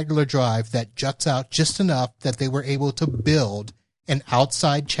of Flagler Drive that juts out just enough that they were able to build an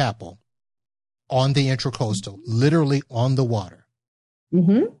outside chapel on the Intracoastal, literally on the water.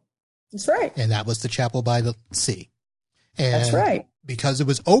 Mm-hmm. That's right. And that was the Chapel by the Sea. And that's right. Because it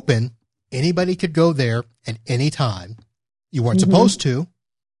was open, anybody could go there at any time. You weren't supposed to,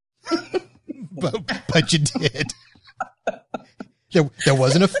 but you did. There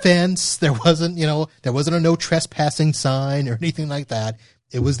wasn't a fence. There wasn't a no trespassing sign or anything like that.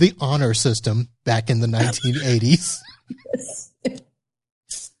 It was the honor system back in the 1980s.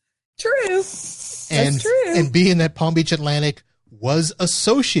 True. That's true. And being that Palm Beach Atlantic was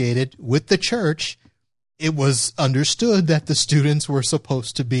associated with the church, it was understood that the students were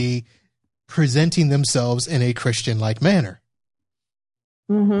supposed to be presenting themselves in a Christian-like manner.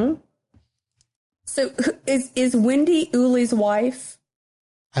 Mm-hmm. So is Wendy Uli's wife?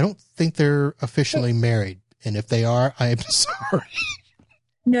 I don't think they're officially married. And if they are, I am sorry.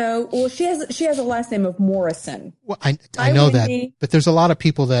 No. Well, she has a last name of Morrison. Well, I know Wendy. that, but there's a lot of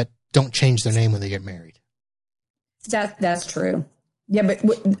people that don't change their name when they get married. That's true. Yeah, but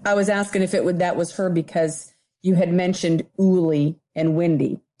I was asking if that was her because you had mentioned Uli and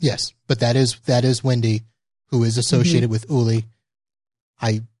Wendy. Yes, but that is Wendy, who is associated with Uli.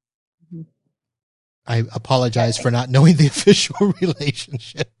 I apologize for not knowing the official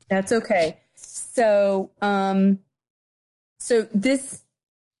relationship. That's okay. So, this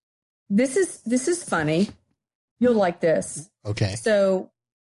is funny. You'll like this. Okay. So,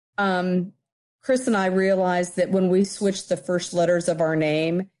 Chris and I realized that when we switch the first letters of our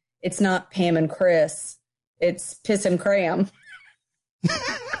name, it's not Pam and Chris. It's Piss and Cram.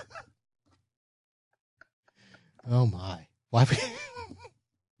 Oh my. Why?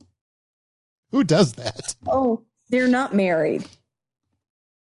 Who does that? Oh, they're not married.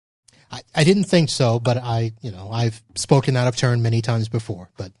 I didn't think so, but I've spoken out of turn many times before.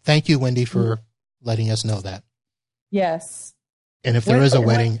 But thank you, Wendy, for letting us know that. Yes. And if there is a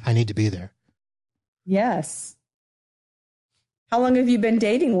wedding, I need to be there. Yes. How long have you been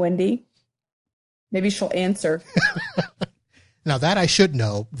dating Wendy? Maybe she'll answer. Now that I should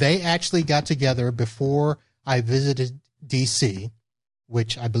know, they actually got together before I visited DC,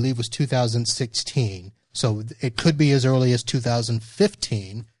 which I believe was 2016. So it could be as early as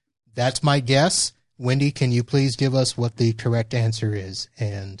 2015. That's my guess. Wendy, can you please give us what the correct answer is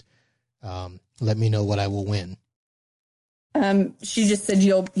and let me know what I will win? She just said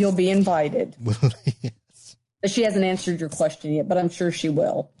you'll be invited. Yes. She hasn't answered your question yet, but I'm sure she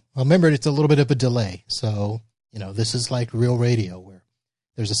will. Well, remember, it's a little bit of a delay. So, this is like real radio where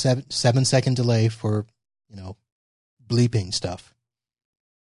there's a 7-second delay for, bleeping stuff.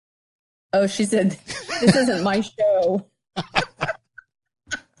 Oh, she said, this isn't my show.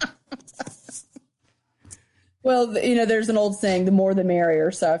 Well, there's an old saying, the more the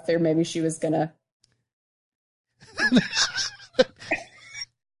merrier. So if maybe she was going to.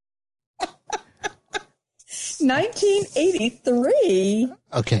 $1983.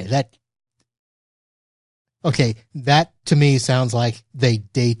 Okay, that to me sounds like they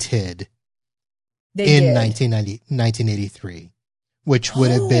dated in 1983, which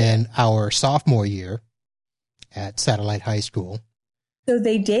would have been our sophomore year at Satellite High School. So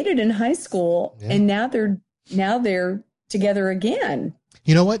they dated in high school, and now they're together again.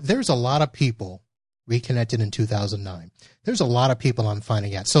 You know what? There's a lot of people reconnected in 2009. There's a lot of people I'm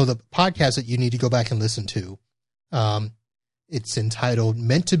finding out. So the podcast that you need to go back and listen to, it's entitled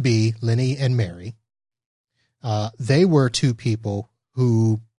Meant to Be, Lenny and Mary. They were two people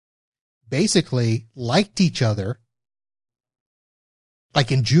who basically liked each other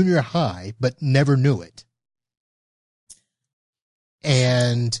like in junior high, but never knew it.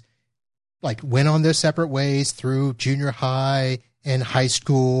 And like went on their separate ways through junior high and high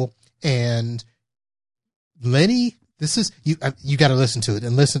school. And Lenny, this is, you got to listen to it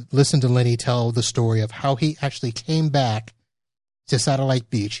and listen to Lenny tell the story of how he actually came back to Satellite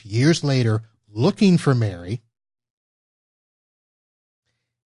Beach years later looking for Mary.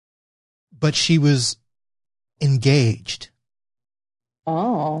 But she was engaged.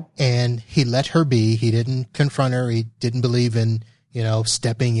 Oh. And he let her be. He didn't confront her. He didn't believe in,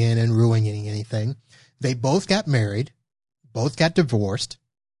 stepping in and ruining anything. They both got married, both got divorced,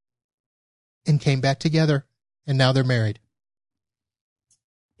 and came back together. And now they're married.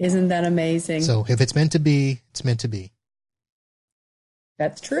 Isn't that amazing? So if it's meant to be, it's meant to be.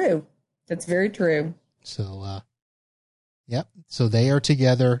 That's true. That's very true. So, yep. So they are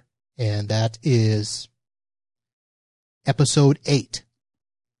together. And that is episode 8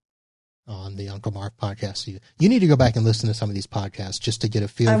 on the Uncle Mark podcast. You need to go back and listen to some of these podcasts just to get a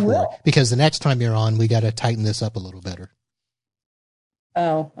feel for it. Because the next time you're on, we got to tighten this up a little better.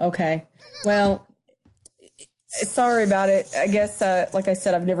 Oh, okay. Well, sorry about it. I guess, like I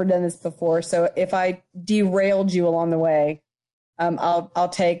said, I've never done this before. So if I derailed you along the way,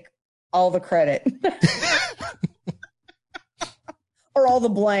 I'll take all the credit. Or all the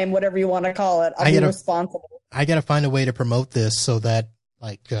blame, whatever you want to call it. I'll be responsible. I got to find a way to promote this so that,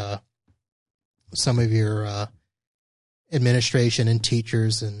 like, some of your administration and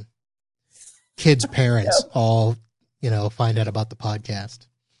teachers and kids' parents all, find out about the podcast.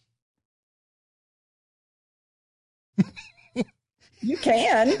 You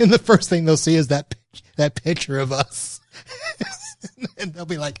can. And the first thing they'll see is that picture of us. And they'll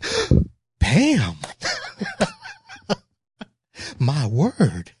be like, Pam. My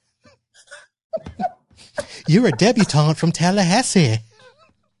word. You're a debutante from Tallahassee.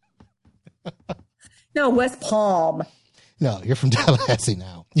 No, West Palm. No, you're from Tallahassee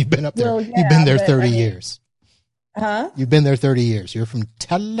now. You've been up there. Well, You've been there but, 30 years. Huh? You've been there 30 years. You're from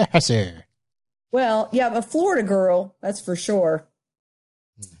Tallahassee. Well, yeah, I'm a Florida girl, that's for sure.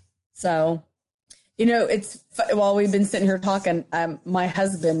 So, it's while we've been sitting here talking, my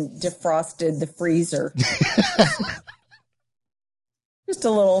husband defrosted the freezer. Just a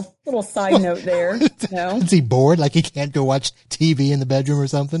little side note there. Is he bored? Like he can't go watch TV in the bedroom or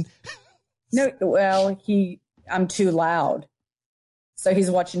something? No, well, I'm too loud. So he's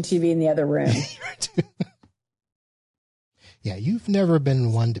watching TV in the other room. Yeah, you've never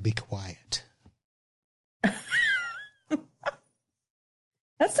been one to be quiet.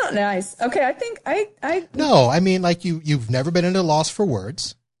 That's not nice. Okay, I think I No, I mean, like you've never been at a loss for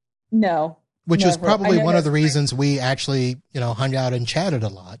words. No. Which never. is probably one of the right. reasons we actually, hung out and chatted a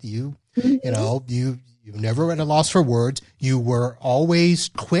lot. You've never been at a loss for words. You were always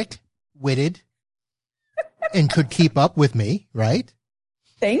quick-witted and could keep up with me, right?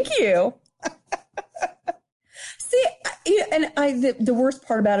 Thank you. See, the worst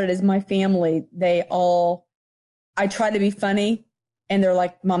part about it is my family, I try to be funny and they're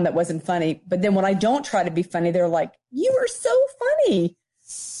like, Mom, that wasn't funny. But then when I don't try to be funny, they're like, you are so funny.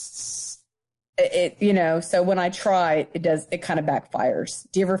 So when I try, it kind of backfires.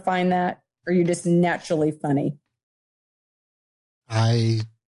 Do you ever find that? Or are you just naturally funny? I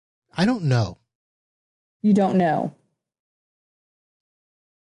don't know. You don't know.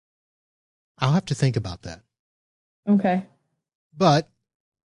 I'll have to think about that. Okay. But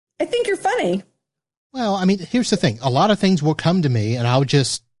I think you're funny. well, I mean, here's the thing. A lot of things will come to me and I'll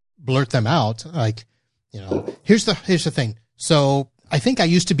just blurt them out. Like, here's the thing. So I think I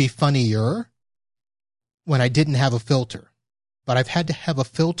used to be funnier when I didn't have a filter, but I've had to have a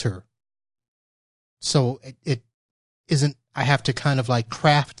filter. So it isn't, I have to kind of like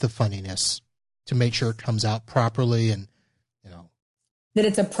craft the funniness to make sure it comes out properly and, That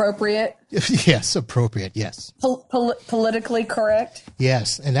it's appropriate. yes, appropriate. Yes. Politically correct.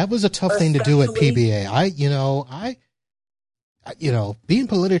 Yes. And that was a tough thing to do at PBA. Being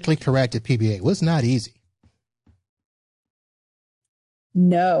politically correct at PBA was not easy.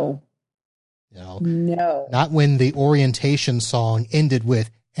 No. No. Not when the orientation song ended with,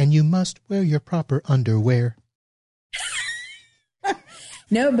 and you must wear your proper underwear.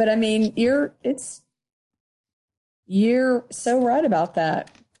 No, but I mean, you're so right about that.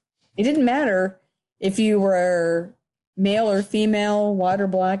 It didn't matter if you were male or female, white or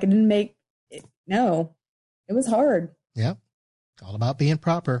black. It didn't make it. No, it was hard. Yep. All about being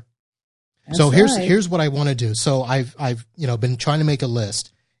proper. That's so right. here's what I want to do. So I've been trying to make a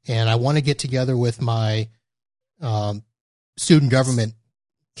list, and I want to get together with my student government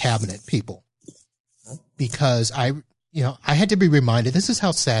cabinet people because I had to be reminded. This is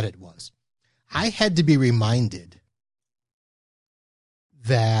how sad it was. I had to be reminded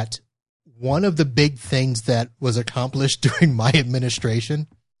that one of the big things that was accomplished during my administration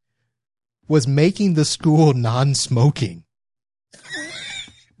was making the school non-smoking.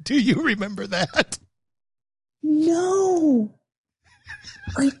 Do you remember that? No.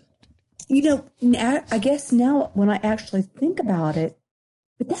 I guess now when I actually think about it,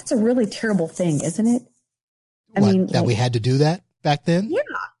 but that's a really terrible thing, isn't it? We had to do that back then?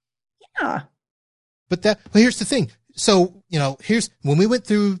 Yeah. But here's the thing. So, here's when we went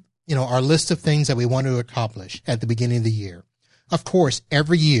through, our list of things that we want to accomplish at the beginning of the year. Of course,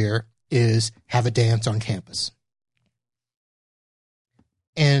 every year is have a dance on campus.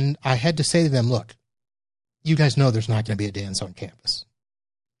 And I had to say to them, look, you guys know there's not going to be a dance on campus.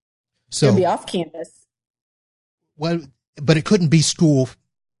 So it'll be off campus. Well, but it couldn't be school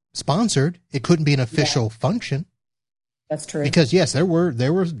sponsored. It couldn't be an official function. That's true. Because yes, there were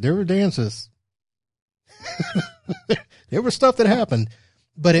dances. There was stuff that happened,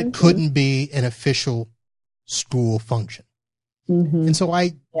 but it couldn't be an official school function. Mm-hmm. And so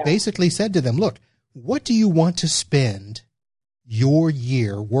I basically said to them, look, what do you want to spend your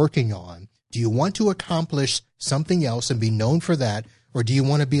year working on? Do you want to accomplish something else and be known for that? Or do you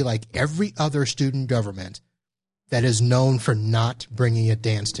want to be like every other student government that is known for not bringing a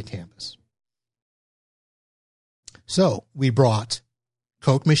dance to campus? So we brought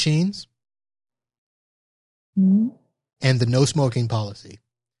Coke machines and the no smoking policy,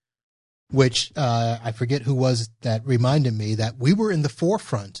 which I forget who was that reminded me that we were in the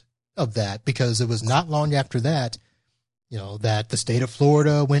forefront of that because it was not long after that, that the state of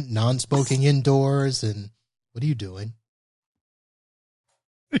Florida went non-smoking indoors. And what are you doing?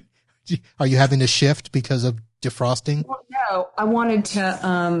 Are you having to shift because of defrosting? Well, no, I wanted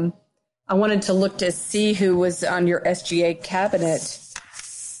to look to see who was on your SGA cabinet.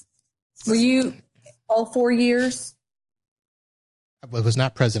 Were you all 4 years? I was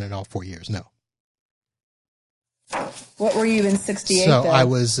not president all 4 years, no. What were you in 68? So though? I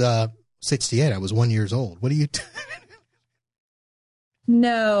was 68. I was 1 year old. What are you?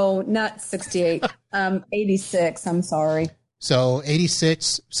 No, not 68. 86. I'm sorry. So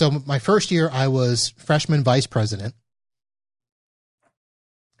 86. So my first year, I was freshman vice president.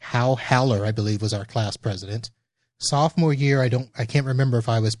 Hal Haller, I believe, was our class president. Sophomore year, I can't remember if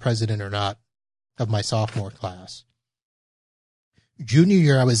I was president or not of my sophomore class. Junior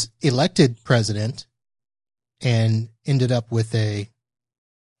year, I was elected president and ended up with a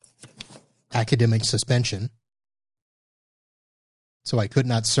academic suspension. So I could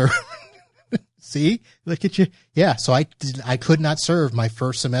not serve. See, look at you. Yeah. So I could not serve my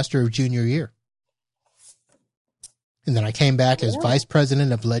first semester of junior year. And then I came back as vice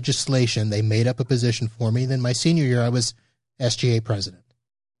president of legislation. They made up a position for me. Then my senior year, I was SGA president.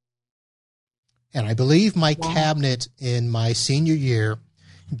 And I believe my cabinet in my senior year,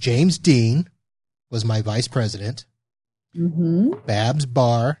 James Dean was my vice president. Mm-hmm. Babs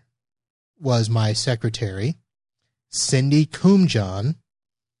Barr was my secretary. Cindy Coomjohn,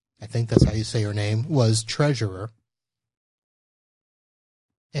 I think that's how you say her name, was treasurer.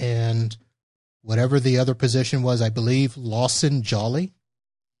 And whatever the other position was, I believe Lawson Jolly.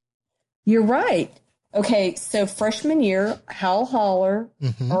 You're right. Okay, so freshman year, Hal Haller,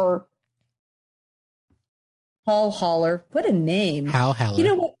 or Hal Haller. What a name. Hal Haller. You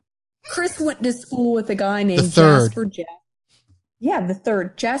know what? Chris went to school with a guy named The third. Jasper. Yeah, the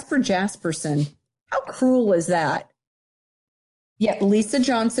third. Jasper Jasperson. How cruel is that? Yeah, Lisa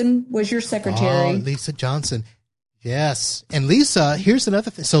Johnson was your secretary. Oh, Lisa Johnson. Yes. And Lisa, here's another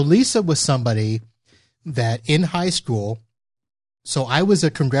thing. So Lisa was somebody that in high school, so I was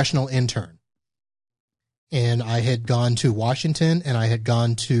a congressional intern. And I had gone to Washington and I had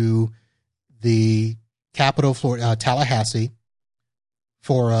gone to the capital, Florida, Tallahassee,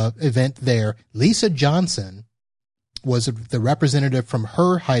 for an event there. Lisa Johnson was the representative from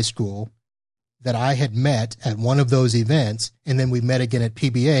her high school that I had met at one of those events, and then we met again at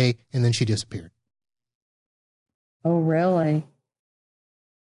PBA, and then she disappeared. Oh, really?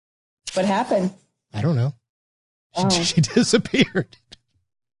 What happened? I don't know. Oh. She disappeared.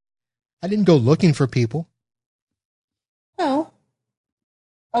 I didn't go looking for people. Oh,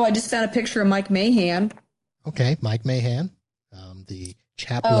 I just found a picture of Mike Mahan. Okay, Mike Mahan, the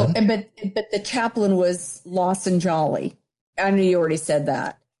chaplain. Oh, but the chaplain was Lawson Jolly. I knew you already said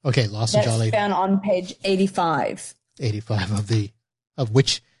that. Okay, Lawson Jolly. That's found on page 85. 85 of the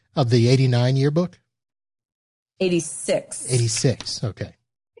 89 yearbook? 86. 86, okay.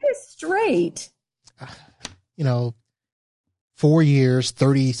 You're straight. 4 years,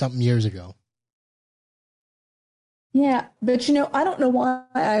 30-something years ago. Yeah, but I don't know why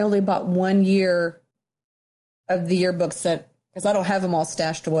I only bought 1 year of the yearbooks because I don't have them all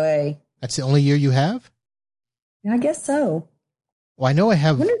stashed away. That's the only year you have? Yeah, I guess so. Well, I know I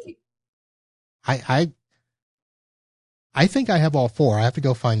have. When did you- I think I have all four. I have to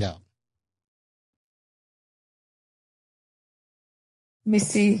go find out. Let me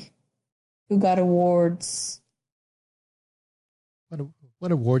see who got awards.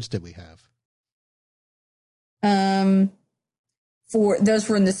 What awards did we have? For those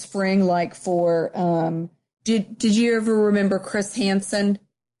were in the spring, like for did you ever remember Chris Hansen?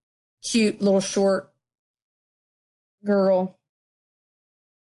 Cute little short girl.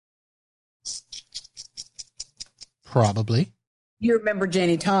 Probably. You remember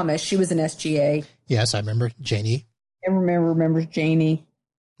Janie Thomas? She was an SGA. Yes, I remember Janie. Everyone remembers Janie.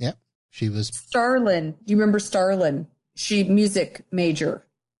 Yep, she was. Starlin. Do you remember Starlin? She music major.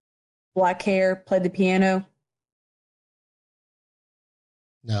 Black hair, played the piano.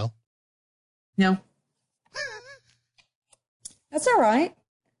 No. No. That's all right.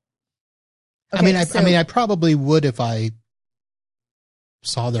 Okay, Okay, I mean, I probably would if I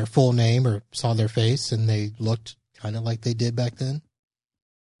saw their full name or saw their face and they looked kind of like they did back then.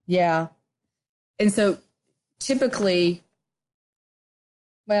 Yeah. And so typically,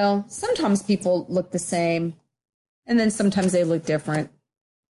 well, sometimes people look the same and then sometimes they look different.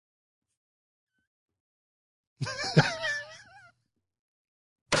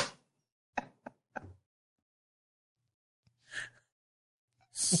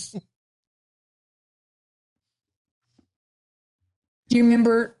 Do you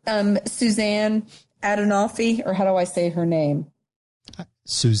remember Suzanne Adenolfi, or how do I say her name?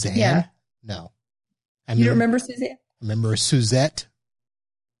 Suzanne? Yeah. No. You don't remember Suzanne? Remember Suzette?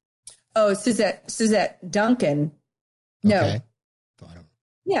 Oh, Suzette Duncan. No. Okay.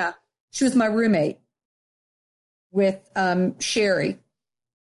 Yeah. She was my roommate with Sherry.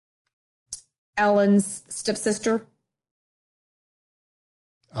 Alan's stepsister.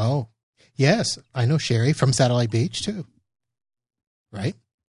 Oh, yes. I know Sherry from Satellite Beach, too. Right?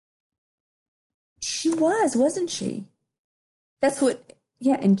 She was, wasn't she? That's what,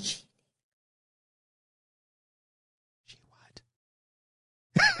 yeah, and she what?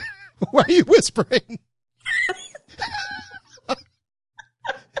 Why are you whispering?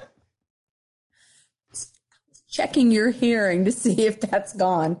 checking your hearing to see if that's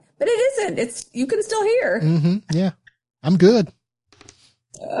gone. But it isn't. It's, you can still hear. Mm-hmm. Yeah. I'm good.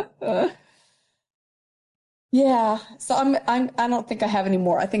 Yeah. So I don't think I have any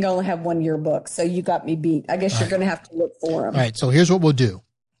more. I think I only have one yearbook. So you got me beat. I guess you're going to have to look for them. All right. So here's what we'll do.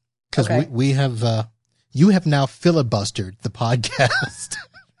 Because we have, you have now filibustered the podcast.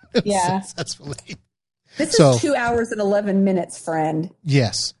 Yeah. Successfully. This is 2 hours and 11 minutes, friend.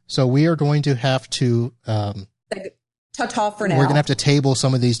 Yes. So we are going to have to, ta-ta for now. We're going to have to table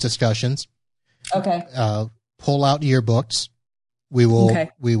some of these discussions. Okay. Pull out yearbooks. I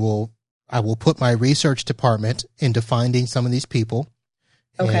will put my research department into finding some of these people.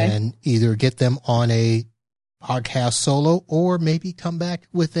 Okay. And either get them on a podcast solo or maybe come back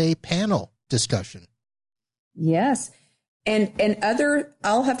with a panel discussion. Yes. And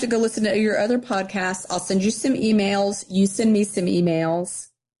I'll have to go listen to your other podcasts. I'll send you some emails. You send me some emails.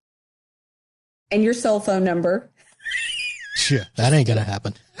 And your cell phone number. Sure, that ain't going to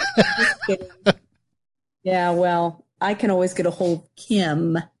happen. Just kidding. Yeah, well, I can always get a hold of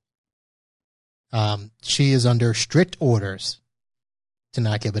Kim. She is under strict orders to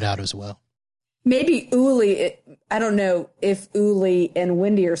not give it out as well. Maybe Uli, I don't know if Uli and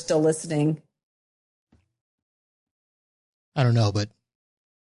Wendy are still listening. I don't know, but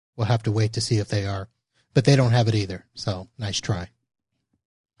we'll have to wait to see if they are. But they don't have it either, so nice try.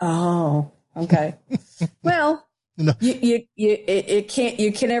 Oh, okay. Well, no. It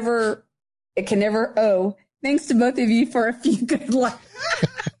can never owe. Thanks to both of you for a few good laughs.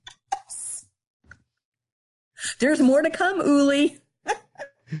 There's more to come, Uli.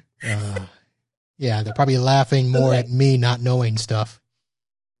 Yeah, they're probably laughing more at me not knowing stuff.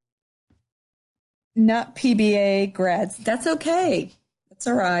 Not PBA grads. That's okay. That's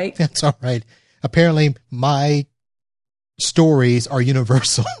all right. That's all right. Apparently, my stories are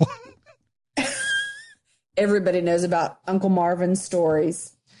universal. Everybody knows about Uncle Marvin's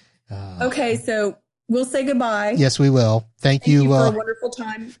stories. Okay, so we'll say goodbye. Yes, we will. Thank you for a wonderful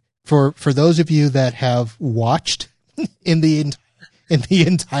time. For those of you that have watched in the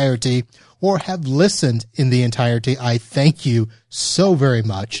entirety or have listened in the entirety, I thank you so very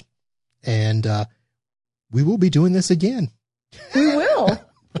much. And we will be doing this again. We will.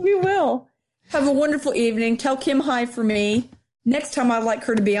 We will. Have a wonderful evening. Tell Kim hi for me. Next time I'd like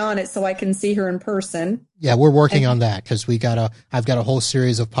her to be on it so I can see her in person. Yeah, we're working on that because I've got a whole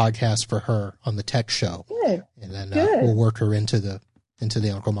series of podcasts for her on the tech show. Good. And then we'll work her into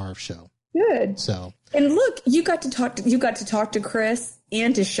the Uncle Marv show. Good. So. And look, you got to talk to Chris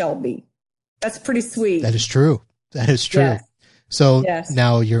and to Shelby. That's pretty sweet. That is true. That is true. Yes. So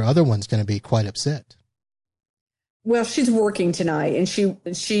now your other one's going to be quite upset. Well, she's working tonight, and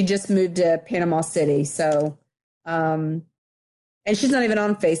she just moved to Panama City. So, and she's not even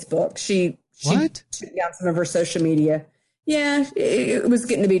on Facebook. She took down some of her social media. Yeah, it was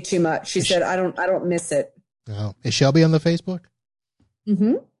getting to be too much. She said, "I don't miss it." Oh, is Shelby on the Facebook?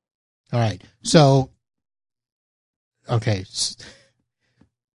 Mm-hmm. All right. So, okay.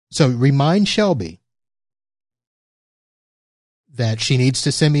 So remind Shelby that she needs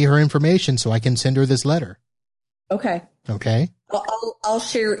to send me her information so I can send her this letter. Okay. Okay. I'll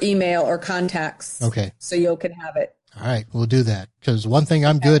share email or contacts. Okay. So you can have it. All right. We'll do that. Because one thing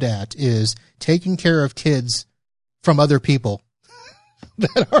I'm good at is taking care of kids from other people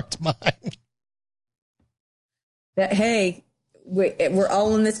that aren't mine. Hey, we're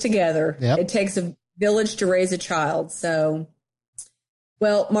all in this together. Yep. It takes a village to raise a child. So,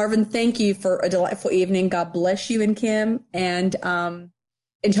 well, Marvin, thank you for a delightful evening. God bless you and Kim. And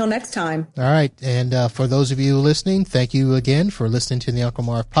until next time. All right. And for those of you listening, thank you again for listening to the Uncle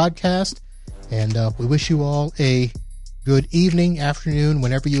Marv podcast. And we wish you all a good evening, afternoon,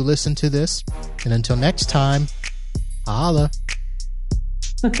 whenever you listen to this. And until next time, holla.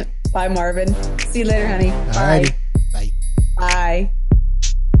 Bye, Marvin. See you later, honey. All righty. Bye. Bye.